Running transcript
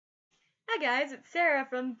Hi guys, it's Sarah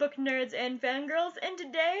from Book Nerds and Fangirls, and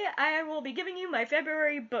today I will be giving you my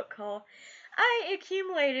February book haul. I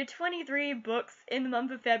accumulated 23 books in the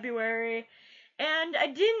month of February, and I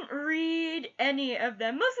didn't read any of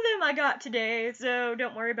them. Most of them I got today, so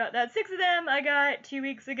don't worry about that. 6 of them I got 2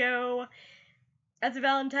 weeks ago as a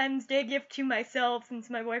Valentine's Day gift to myself since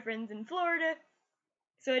my boyfriend's in Florida,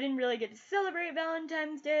 so I didn't really get to celebrate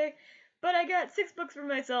Valentine's Day, but I got 6 books for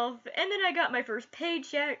myself, and then I got my first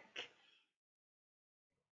paycheck.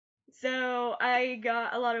 So I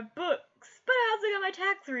got a lot of books, but I also got my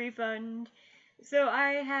tax refund. So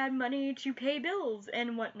I had money to pay bills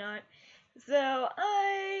and whatnot. So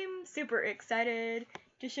I'm super excited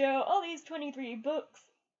to show all these 23 books.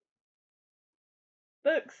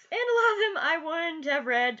 And a lot of them I wouldn't have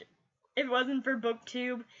read if it wasn't for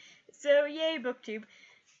BookTube. So yay, BookTube.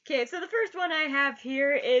 Okay, so the first one I have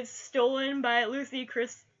here is Stolen by Lucy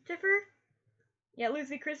Christopher. Yeah,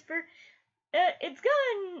 Lucy Christopher. It's got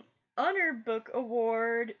an Honor Book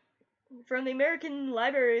Award from the American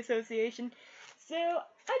Library Association, so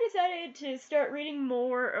I decided to start reading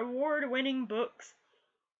more award-winning books.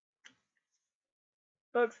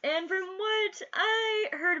 And from what I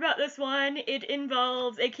heard about this one, it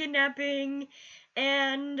involves a kidnapping,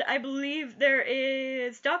 and I believe there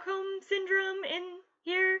is Stockholm Syndrome in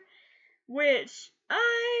here, which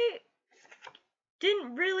I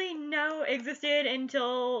didn't really know existed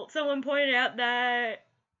until someone pointed out that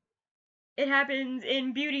it happens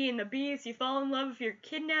in Beauty and the Beast. You fall in love with your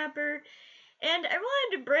kidnapper. And I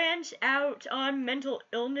wanted to branch out on mental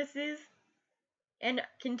illnesses and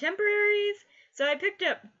contemporaries, so I picked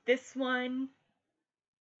up this one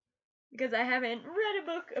because I haven't read a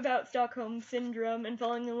book about Stockholm Syndrome and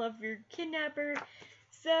falling in love with your kidnapper,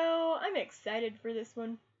 so I'm excited for this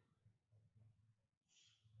one.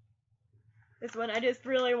 I just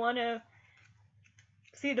really want to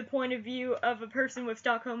see the point of view of a person with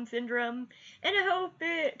Stockholm Syndrome, and I hope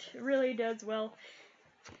it really does well.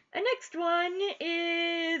 The next one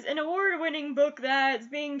is an award-winning book that's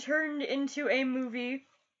being turned into a movie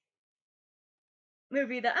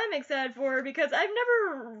that I'm excited for because I've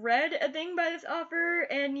never read a thing by this author,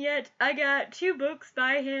 and yet I got 2 books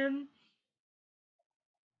by him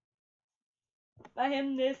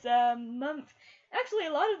this month. Actually,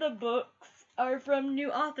 a lot of the books are from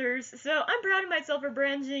new authors, so I'm proud of myself for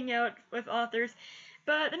branching out with authors.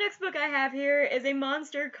 But the next book I have here is A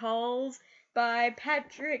Monster Calls by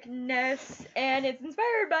Patrick Ness, and it's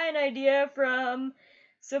inspired by an idea from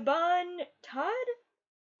Saban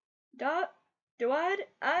Dawad.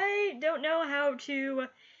 I don't know how to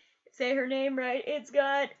say her name right. It's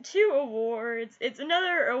got 2 awards. It's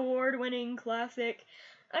another award-winning classic.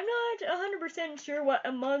 I'm not 100% sure what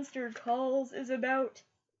A Monster Calls is about,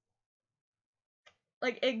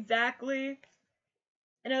 like, exactly.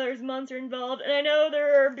 I know there's a monster involved, and I know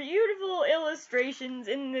there are beautiful illustrations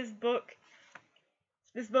in this book.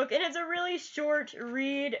 And it's a really short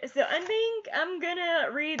read, so I think I'm gonna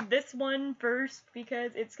read this one first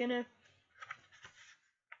because it's gonna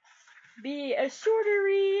be a shorter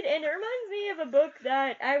read, and it reminds me of a book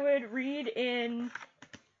that I would read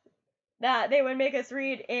that they would make us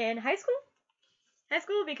read in high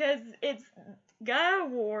school because it's got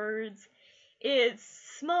awards. It's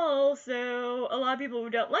small, so a lot of people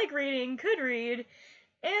who don't like reading could read,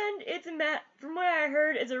 and from what I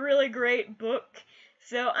heard, it's a really great book,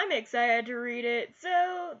 so I'm excited to read it.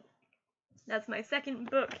 So that's my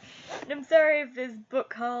second book, and I'm sorry if this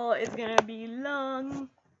book haul is gonna be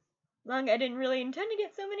long. I didn't really intend to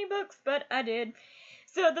get so many books, but I did.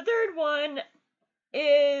 So the third one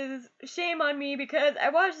is Shame on Me because I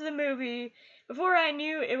watched the movie before I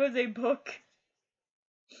knew it was a book.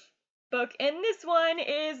 And this one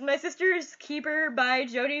is My Sister's Keeper by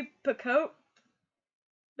Jodi Picoult.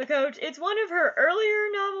 It's one of her earlier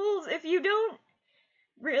novels. If you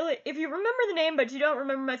remember the name but you don't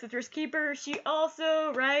remember My Sister's Keeper, she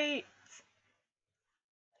also writes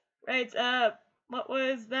what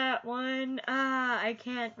was that one? I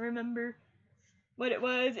can't remember what it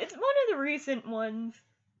was. It's one of the recent ones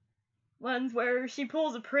where she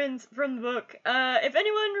pulls a prince from the book. If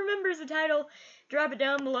anyone remembers the title, drop it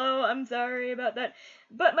down below. I'm sorry about that.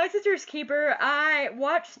 But My Sister's Keeper, I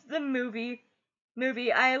watched the movie.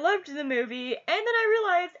 I loved the movie, and then I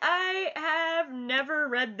realized I have never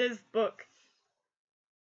read this book.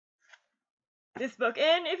 And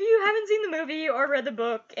if you haven't seen the movie or read the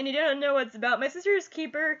book and you don't know what it's about, My Sister's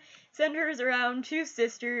Keeper centers around 2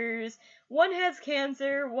 sisters. One has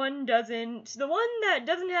cancer, one doesn't. The one that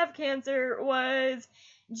doesn't have cancer was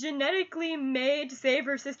genetically made to save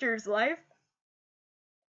her sister's life.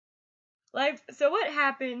 So what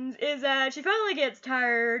happens is that she finally gets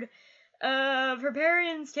tired of her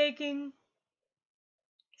parents taking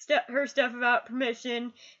her stuff without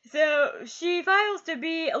permission. So she files to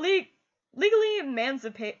be legally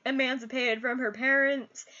emancipated from her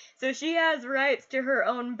parents. So she has rights to her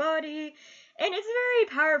own body. And it's a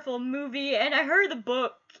very powerful movie. And I heard the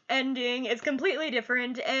book ending. It's completely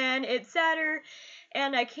different. And it's sadder.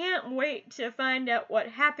 And I can't wait to find out what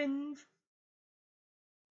happens.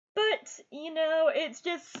 But, it's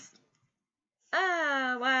just...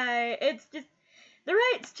 why? It's just... the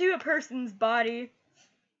rights to a person's body,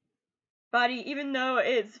 even though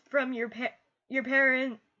it's from your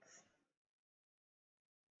parents.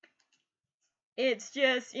 It's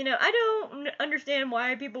just, I don't understand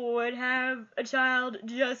why people would have a child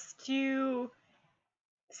just to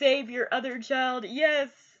save your other child. Yes,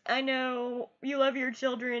 I know you love your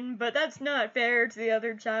children, but that's not fair to the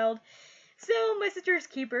other child. So, my sister's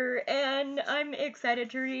keeper, and I'm excited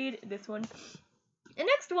to read this one. The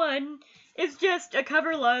next one is just a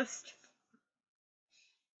cover lust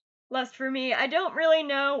for me. I don't really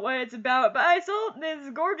know what it's about, but I saw this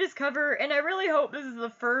gorgeous cover, and I really hope this is the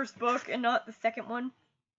first book and not the second one.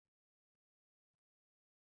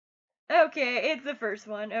 Okay, it's the first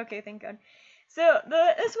one. Okay, thank God. So,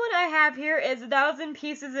 this one I have here is 1,000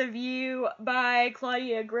 Pieces of You by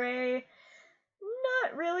Claudia Gray.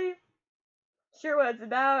 Not really sure what it's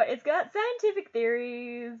about. It's got scientific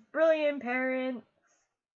theories, brilliant parents.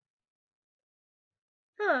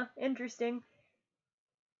 Huh, interesting.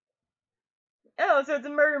 Oh, so it's a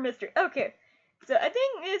murder mystery. Okay. So I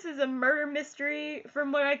think this is a murder mystery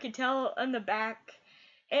from what I could tell on the back.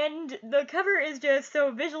 And the cover is just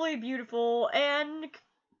so visually beautiful. And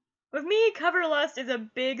with me, cover lust is a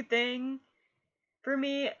big thing for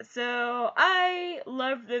me. So I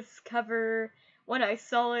loved this cover when I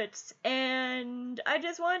saw it. And I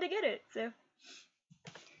just wanted to get it. So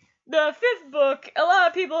the fifth book, a lot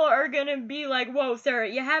of people are gonna be like, whoa, Sarah,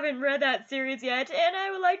 you haven't read that series yet, and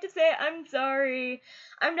I would like to say, I'm sorry.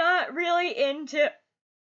 I'm not really into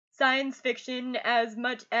science fiction as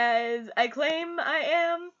much as I claim I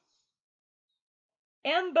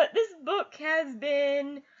am, but this book has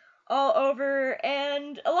been all over,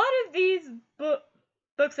 and a lot of these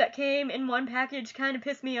books that came in one package kind of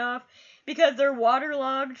piss me off, because they're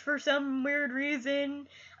waterlogged for some weird reason.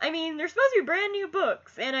 I mean, they're supposed to be brand new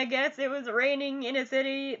books, and I guess it was raining in a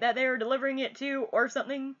city that they were delivering it to, or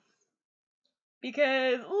something.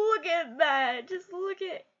 Because, look at that! Just look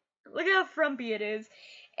how frumpy it is.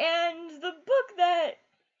 And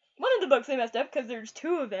one of the books they messed up, because there's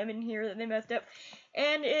two of them in here that they messed up,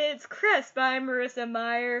 and it's Crest by Marissa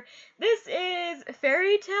Meyer. This is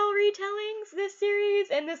fairy tale retellings, this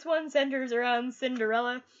series, and this one centers around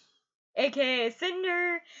Cinderella, aka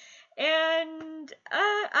Cinder, and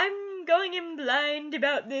I'm going in blind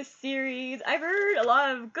about this series. I've heard a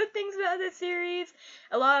lot of good things about this series.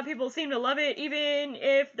 A lot of people seem to love it, even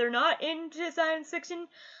if they're not into science fiction.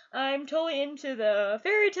 I'm totally into the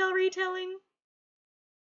fairy tale retelling.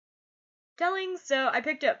 So I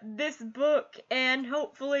picked up this book, and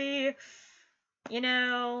hopefully,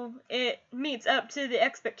 it meets up to the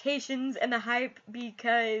expectations and the hype,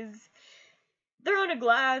 because Throne of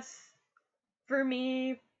Glass, for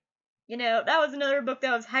me, that was another book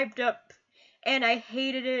that was hyped up, and I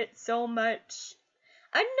hated it so much.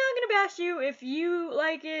 I'm not gonna bash you. If you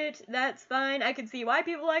like it, that's fine. I can see why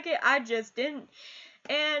people like it. I just didn't.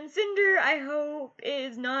 And Cinder, I hope,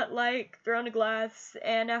 is not like Throne of Glass,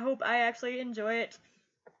 and I hope I actually enjoy it.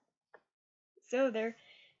 So there.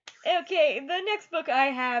 Okay, the next book I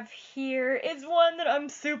have here is one that I'm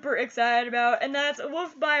super excited about, and that's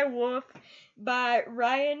Wolf by Wolf by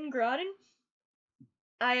Ryan Groden.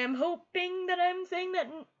 I am hoping that I'm saying that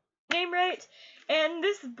name right. And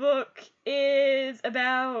this book is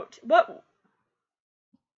about an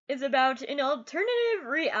alternative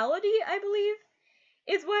reality, I believe,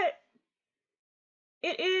 is what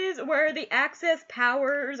it is, where the Axis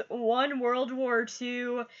powers won World War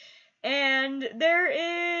II, and there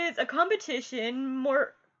is a competition,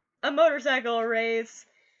 a motorcycle race,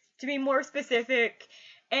 to be more specific,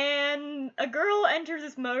 and a girl enters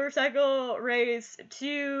this motorcycle race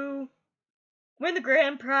to win the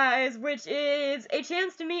grand prize, which is a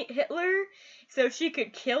chance to meet Hitler, so she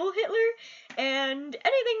could kill Hitler, and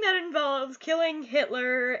anything that involves killing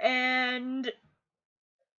Hitler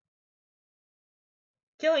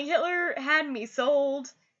had me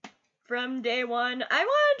sold from day one. I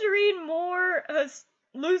wanted to read more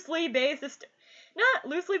loosely based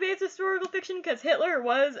historical fiction, because Hitler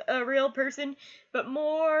was a real person, but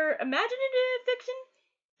more imaginative fiction,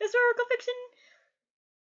 historical fiction.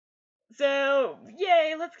 So,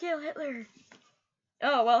 yay, let's kill Hitler.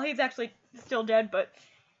 Oh, well, he's actually still dead, but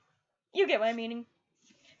You get what I'm meaning.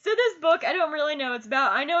 So this book, I don't really know what it's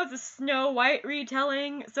about. I know it's a Snow White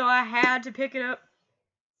retelling, so I had to pick it up.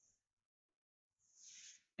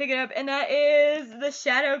 And that is The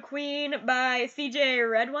Shadow Queen by C.J.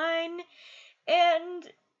 Redwine.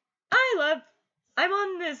 And I'm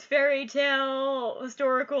on this fairy tale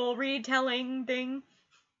historical retelling thing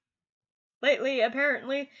lately,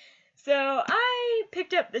 apparently. So I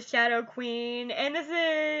picked up The Shadow Queen, and this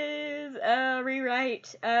is a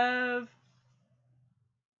rewrite of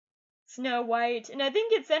Snow White, and I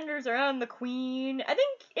think it centers around the Queen. I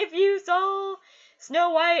think if you saw Snow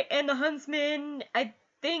White and the Huntsman, I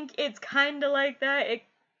think it's kind of like that. It's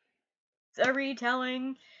a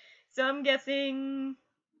retelling, so I'm guessing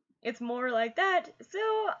it's more like that. So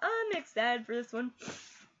I'm excited for this one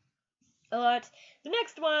a lot. The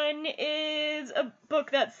next one is a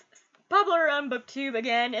book that's popular on BookTube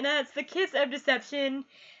again, and that's The Kiss of Deception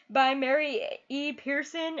by Mary E.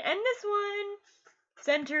 Pearson, and this one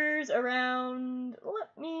centers around, let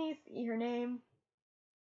me see her name.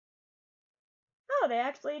 Oh, they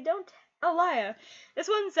actually don't. Oh, Laya. This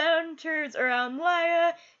one centers around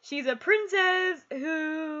Laya. She's a princess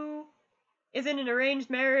who is in an arranged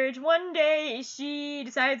marriage. One day she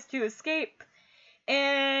decides to escape,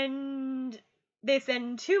 and they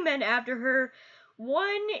send two men after her.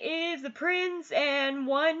 One is the prince, and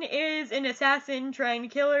one is an assassin trying to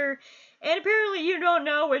kill her. And apparently you don't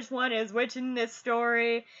know which one is which in this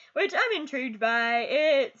story, which I'm intrigued by.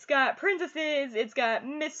 It's got princesses, it's got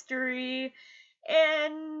mystery,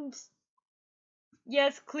 and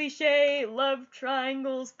yes, cliche love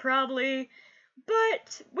triangles probably,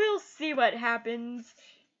 but we'll see what happens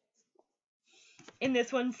in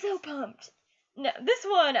this one. So pumped. Now, this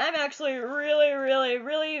one I'm actually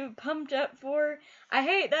really pumped up for. I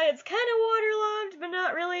hate that it's kind of waterlogged, but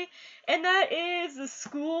not really. And that is The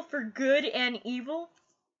School for Good and Evil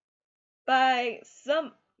by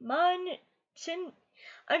Saman Chin.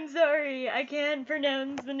 I'm sorry, I can't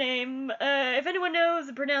pronounce the name. If anyone knows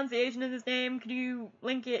the pronunciation of this name, could you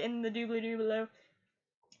link it in the doobly-doo below?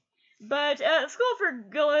 But School for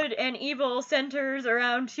Good and Evil centers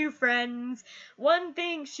around two friends. One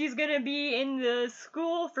thinks she's gonna be in the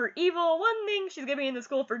school for evil, one thinks she's gonna be in the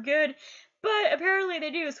school for good, but apparently they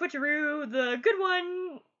do a switcheroo. The good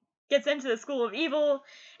one gets sent to the school of evil,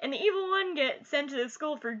 and the evil one gets sent to the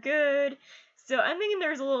school for good. So I'm thinking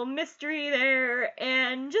there's a little mystery there,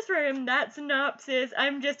 and just from that synopsis,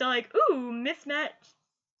 I'm just like, ooh, mismatched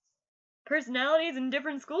personalities in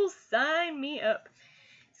different schools, sign me up.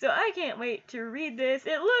 So I can't wait to read this.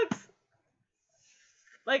 It looks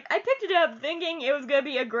like I picked it up thinking it was going to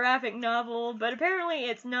be a graphic novel, but apparently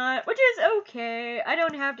it's not, which is okay. I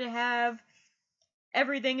don't have to have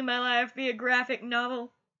everything in my life be a graphic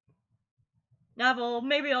novel.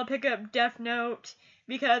 Maybe I'll pick up Death Note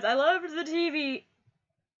because I loved the TV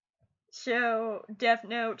show Death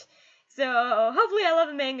Note. So hopefully I love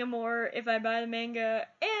the manga more if I buy the manga,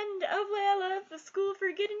 and hopefully I love The School for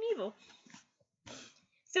Good and Evil.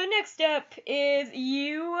 So next up is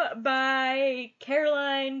You by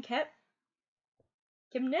Caroline Kimnet.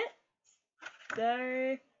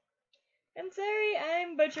 I'm sorry,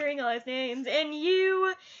 I'm butchering all his names. And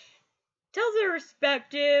You tells a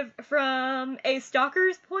perspective from a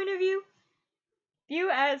stalker's point of view.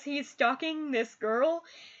 As he's stalking this girl.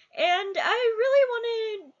 And I really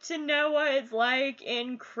wanted to know what it's like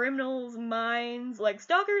in criminals' minds, like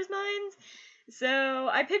stalkers' minds. So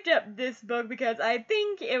I picked up this book because I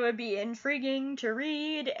think it would be intriguing to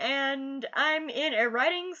read, and I'm in a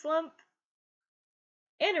writing slump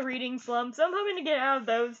and a reading slump, so I'm hoping to get out of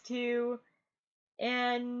those two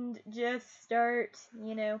and just start,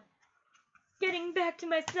 getting back to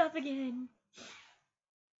myself again.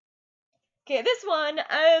 Okay, this one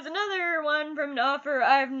is another one from an author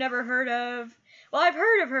I've never heard of. Well, I've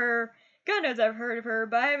heard of her. God knows I've heard of her,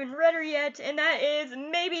 but I haven't read her yet, and that is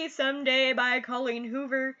Maybe Someday by Colleen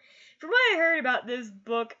Hoover. From what I heard about this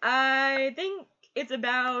book, I think it's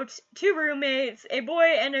about two roommates, a boy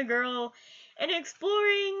and a girl, and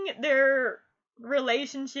exploring their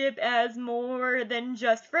relationship as more than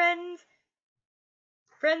just friends.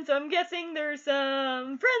 So I'm guessing there's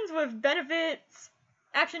some friends with benefits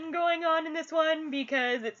action going on in this one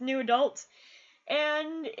because it's new adult.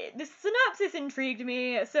 And the synopsis intrigued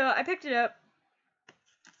me, so I picked it up.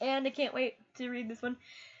 And I can't wait to read this one.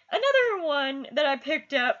 Another one that I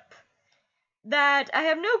picked up that I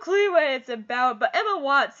have no clue what it's about, but Emma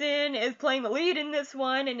Watson is playing the lead in this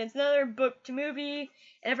one, and it's another book to movie,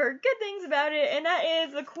 and I've heard good things about it, and that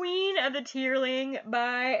is The Queen of the Tearling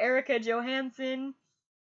by Erica Johansson.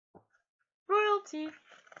 Royalty.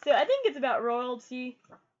 So I think it's about royalty.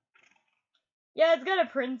 Yeah, it's got a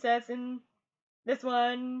princess in this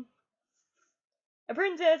one. A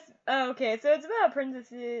princess. Oh, okay, so it's about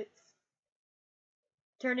princesses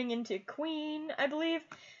turning into queen, I believe.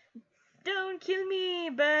 Don't kill me,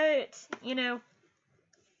 but, you know,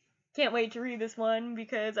 can't wait to read this one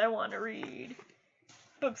because I want to read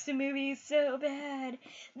books and movies so bad.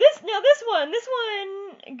 This one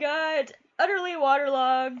got utterly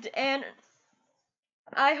waterlogged, and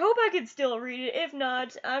I hope I could still read it. If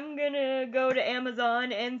not, I'm gonna go to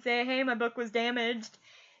Amazon and say, hey, my book was damaged.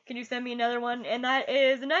 Can you send me another one? And that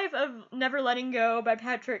is A Knife of Never Letting Go by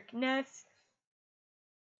Patrick Ness.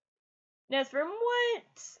 Ness, from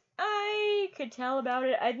what I could tell about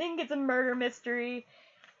it, I think it's a murder mystery.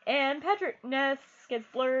 And Patrick Ness gets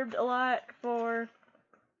blurbed a lot for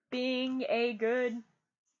being a good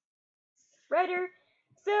writer.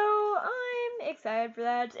 So I'm excited for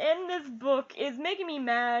that. And this book is making me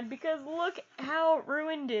mad because look how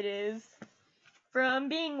ruined it is from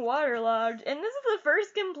being waterlogged. And this is the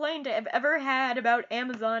first complaint I've ever had about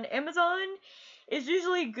Amazon. Amazon is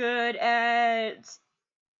usually good at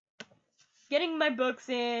getting my books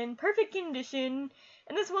in perfect condition,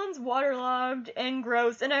 and this one's waterlogged and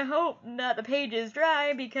gross, and I hope that the page is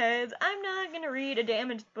dry because I'm not gonna read a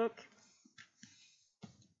damaged book.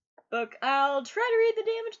 I'll try to read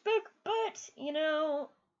the damaged book, but, you know,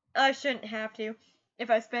 I shouldn't have to if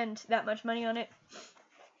I spend that much money on it.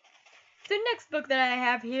 So next book that I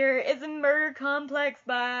have here is A Murder Complex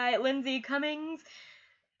by Lindsay Cummings.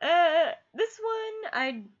 This one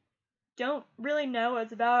I don't really know what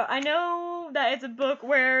it's about. I know that it's a book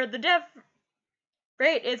where the death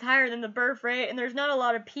rate is higher than the birth rate, and there's not a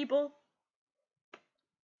lot of people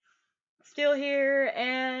still here,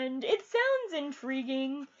 and it sounds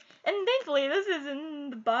intriguing. And thankfully, this is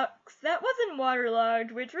in the box that wasn't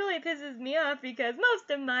waterlogged, which really pisses me off because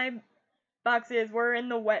most of my boxes were in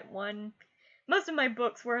the wet one. Most of my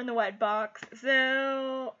books were in the wet box,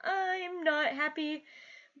 so I'm not happy.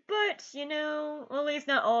 But, you know, at least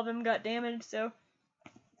not all of them got damaged, so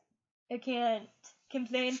I can't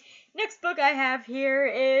complain. Next book I have here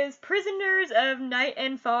is Prisoners of Night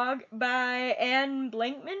and Fog by Anne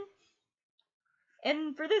Blankman.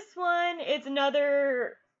 And for this one, it's not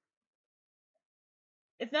a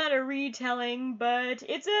retelling, but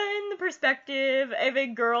it's in the perspective of a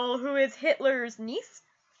girl who is Hitler's niece.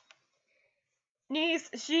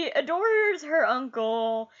 She adores her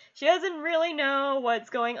uncle. She doesn't really know what's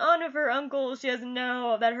going on with her uncle. She doesn't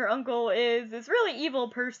know that her uncle is this really evil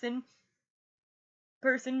person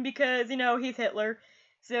because, you know, he's Hitler.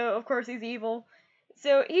 So, of course, he's evil.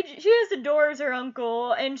 So, she just adores her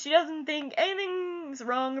uncle, and she doesn't think anything's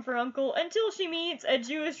wrong with her uncle until she meets a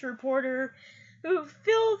Jewish reporter who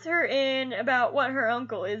fills her in about what her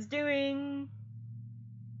uncle is doing,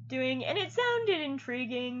 and it sounded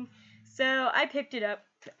intriguing. So I picked it up,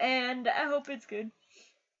 and I hope it's good.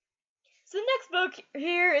 So the next book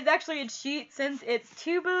here is actually a cheat since it's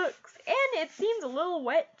 2 books, and it seems a little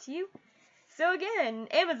wet to you. So again,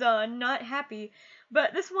 Amazon, not happy.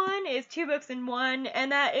 But this one is 2 books in one,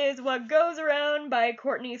 and that is What Goes Around by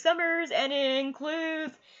Courtney Summers, and it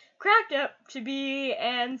includes Cracked Up to Be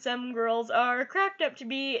and Some Girls Are. Cracked Up to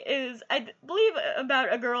Be is, I believe,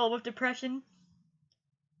 about a girl with depression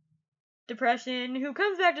who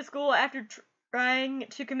comes back to school after trying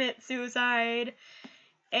to commit suicide,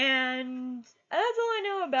 and that's all I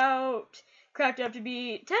know about Cracked Up to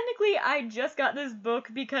Be. Technically, I just got this book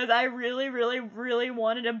because I really, really, really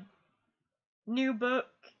wanted a new book,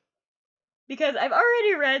 because I've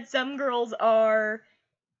already read Some Girls Are,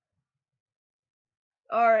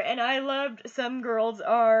 and I loved Some Girls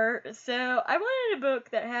Are, so I wanted a book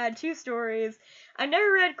that had 2 stories. I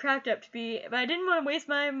never read Cracked Up to Be, but I didn't want to waste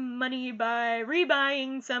my money by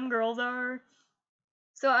rebuying Some Girls Are.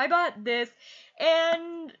 So I bought this,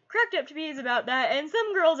 and Cracked Up to Be is about that, and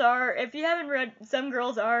Some Girls Are, if you haven't read Some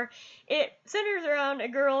Girls Are, it centers around a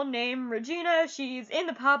girl named Regina. She's in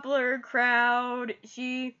the popular crowd.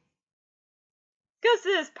 She goes to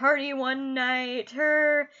this party one night.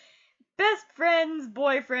 Her best friend's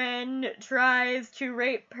boyfriend tries to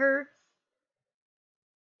rape her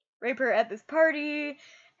at this party,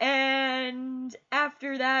 and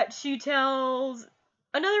after that she tells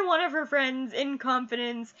another one of her friends in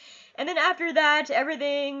confidence, and then after that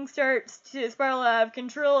everything starts to spiral out of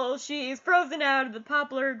control. She's frozen out of the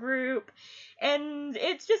popular group, and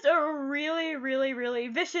it's just a really, really, really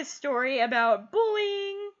vicious story about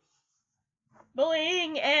bullying,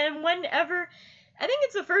 and whenever I think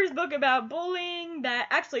it's the first book about bullying that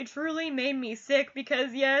actually truly made me sick,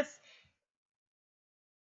 because yes,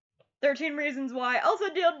 13 Reasons Why also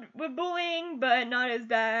dealt with bullying, but not as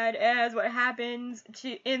bad as what happens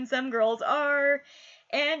in Some Girls Are.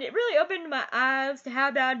 And it really opened my eyes to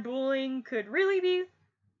how bad bullying could really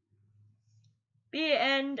be,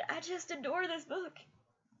 and I just adore this book.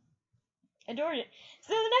 Adored it.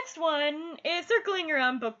 So the next one is circling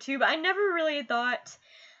around book 2, but I never really thought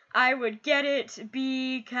I would get it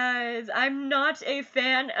because I'm not a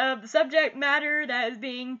fan of the subject matter that is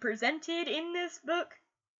being presented in this book.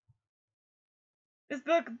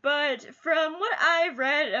 But from what I've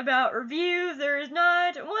read about reviews, there is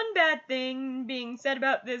not one bad thing being said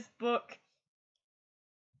about this book.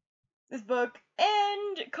 And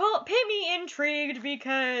pay me intrigued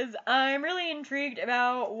because I'm really intrigued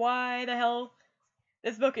about why the hell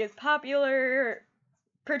this book is popular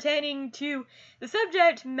pertaining to the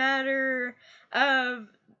subject matter of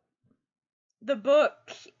the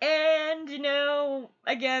book. And,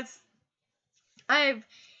 I guess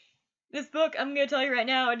this book, I'm gonna tell you right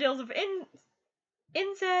now, it deals with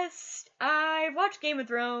incest. I've watched Game of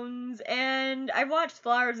Thrones, and I've watched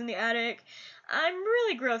Flowers in the Attic. I'm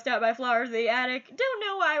really grossed out by Flowers in the Attic. Don't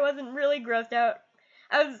know why I wasn't really grossed out.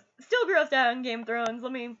 I was still grossed out in Game of Thrones,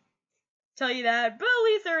 let me tell you that. But at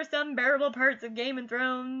least there are some bearable parts of Game of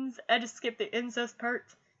Thrones. I just skipped the incest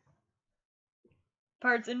parts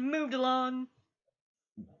and moved along.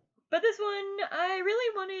 But this one, I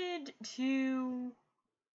really wanted to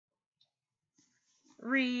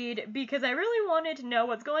read because I really wanted to know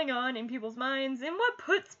what's going on in people's minds and what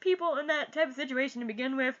puts people in that type of situation to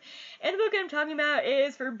begin with. And the book I'm talking about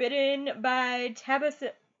is Forbidden by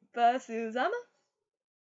Tabasu Zama.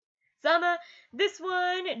 This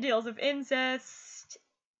one deals with incest.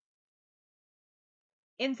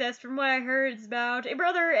 From what I heard, is about a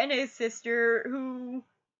brother and a sister who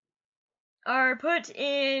are put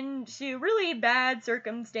into really bad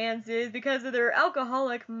circumstances because of their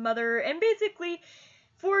alcoholic mother and basically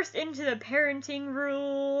forced into the parenting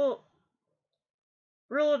rule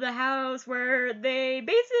of the house where they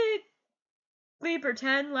basically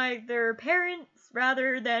pretend like they're parents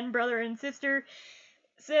rather than brother and sister.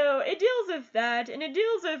 So it deals with that, and it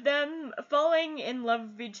deals with them falling in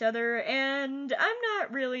love with each other, and I'm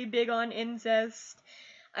not really big on incest.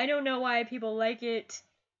 I don't know why people like it.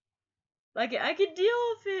 I could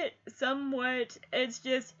deal with it somewhat. It's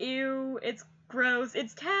just ew, it's gross,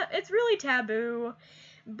 it's really taboo.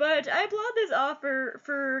 But I applaud this author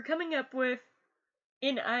for coming up with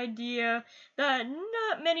an idea that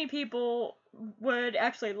not many people would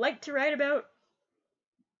actually like to write about.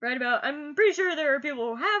 I'm pretty sure there are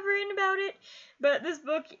people who have written about it, but this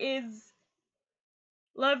book is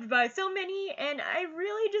loved by so many, and I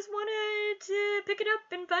really just wanted to pick it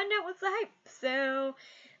up and find out what's the hype. So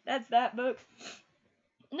that's that book.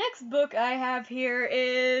 Next book I have here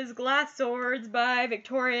is Glass Swords by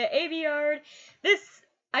Victoria Aveyard.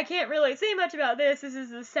 I can't really say much about this. This is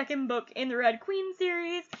the second book in the Red Queen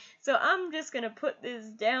series, so I'm just gonna put this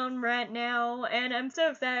down right now, and I'm so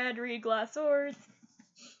excited to read Glass Swords.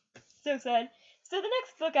 So excited. So the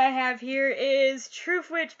next book I have here is Truth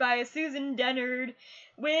Witch by Susan Dennard,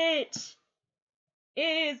 which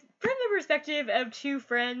is from the perspective of two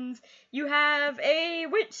friends. You have a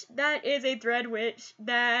witch that is a thread witch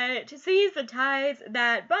that sees the ties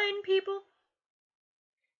that bind people.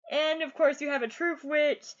 And of course you have a truth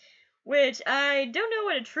witch, which I don't know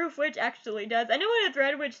what a truth witch actually does. I know what a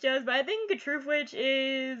thread witch does, but I think a truth witch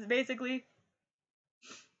is basically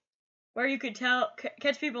where you could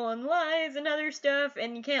catch people on lies and other stuff,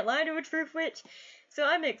 and you can't lie to a truth witch. So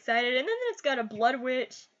I'm excited. And then it's got a blood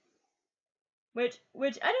witch, which I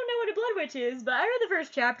don't know what a blood witch is, but I read the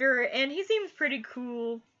first chapter, and he seems pretty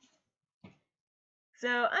cool.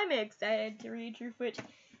 So I'm excited to read Truth Witch.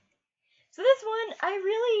 So this one, I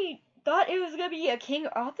really thought it was going to be a King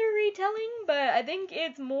Arthur retelling, but I think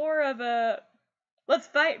it's more of a let's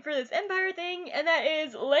fight for this empire thing, and that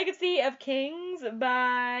is Legacy of Kings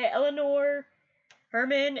by Eleanor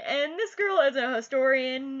Herman, and this girl is a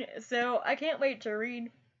historian, so I can't wait to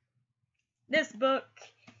read this book.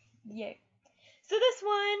 Yay. So this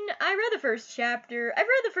one, I read the first chapter. I've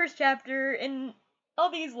read the first chapter in all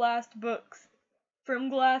these last books, from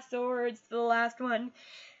Glass Swords to the last one.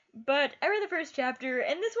 But I read the first chapter,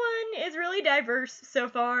 and this one is really diverse so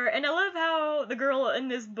far, and I love how the girl in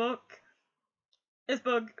this book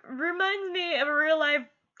reminds me of a real-life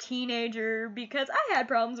teenager, because I had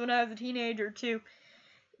problems when I was a teenager, too.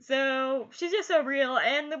 So, she's just so real,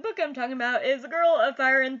 and the book I'm talking about is The Girl of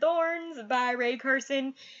Fire and Thorns by Ray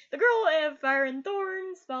Carson. The Girl of Fire and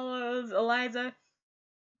Thorns follows Eliza.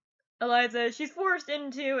 She's forced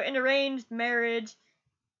into an arranged marriage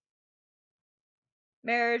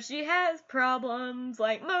marriage. She has problems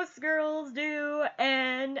like most girls do,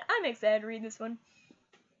 and I'm excited to read this one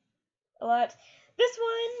a lot. This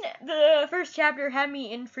one, the first chapter had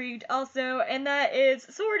me intrigued also, and that is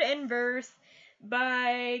Sword and Verse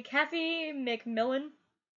by Kathy McMillan.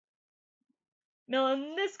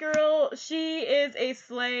 This girl, she is a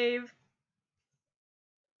slave.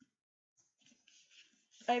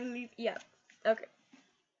 I believe, yeah, okay.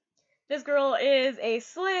 This girl is a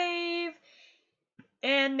slave,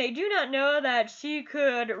 and they do not know that she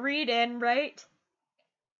could read and write.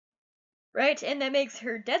 Right, and that makes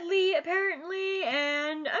her deadly, apparently,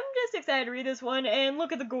 and I'm just excited to read this one, and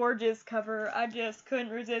look at the gorgeous cover, I just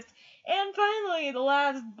couldn't resist. And finally, the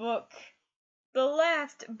last book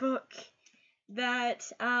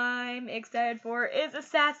that I'm excited for is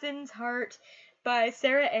Assassin's Heart by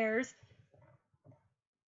Sarah Ayres.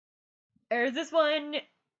 This one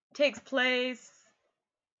takes place,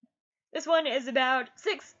 this one is about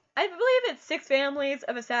I believe it's 6 families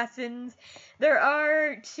of assassins. There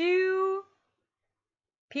are 2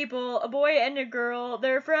 people, a boy and a girl.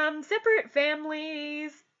 They're from separate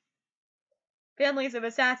families of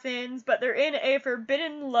assassins, but they're in a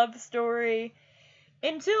forbidden love story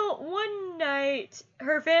until one night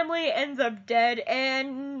her family ends up dead,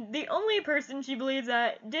 and the only person she believes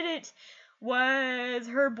that did it was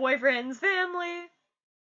her boyfriend's family,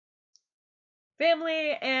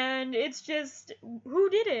 and it's just, who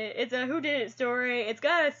did it? It's a whodunit story. It's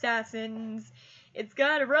got assassins. It's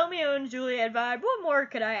got a Romeo and Juliet vibe. What more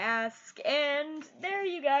could I ask? And there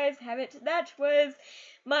you guys have it. That was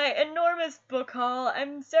my enormous book haul.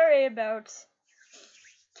 I'm sorry about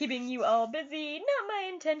keeping you all busy. Not my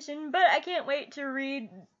intention, but I can't wait to read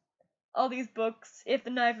all these books. If the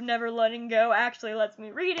Knife of Never Letting Go actually lets me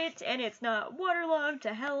read it, and it's not waterlogged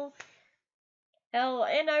to hell,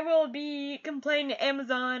 and I will be complaining to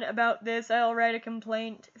Amazon about this. I'll write a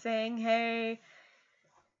complaint saying, hey,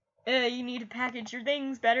 you need to package your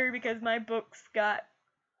things better because my books got,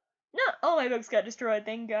 not all my books got destroyed,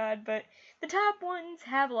 thank God, but the top ones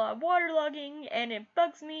have a lot of waterlogging, and it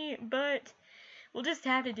bugs me, but we'll just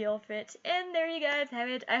have to deal with it. And there you guys have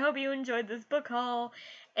it. I hope you enjoyed this book haul,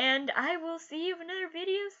 and I will see you in another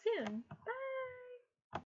video soon. Bye!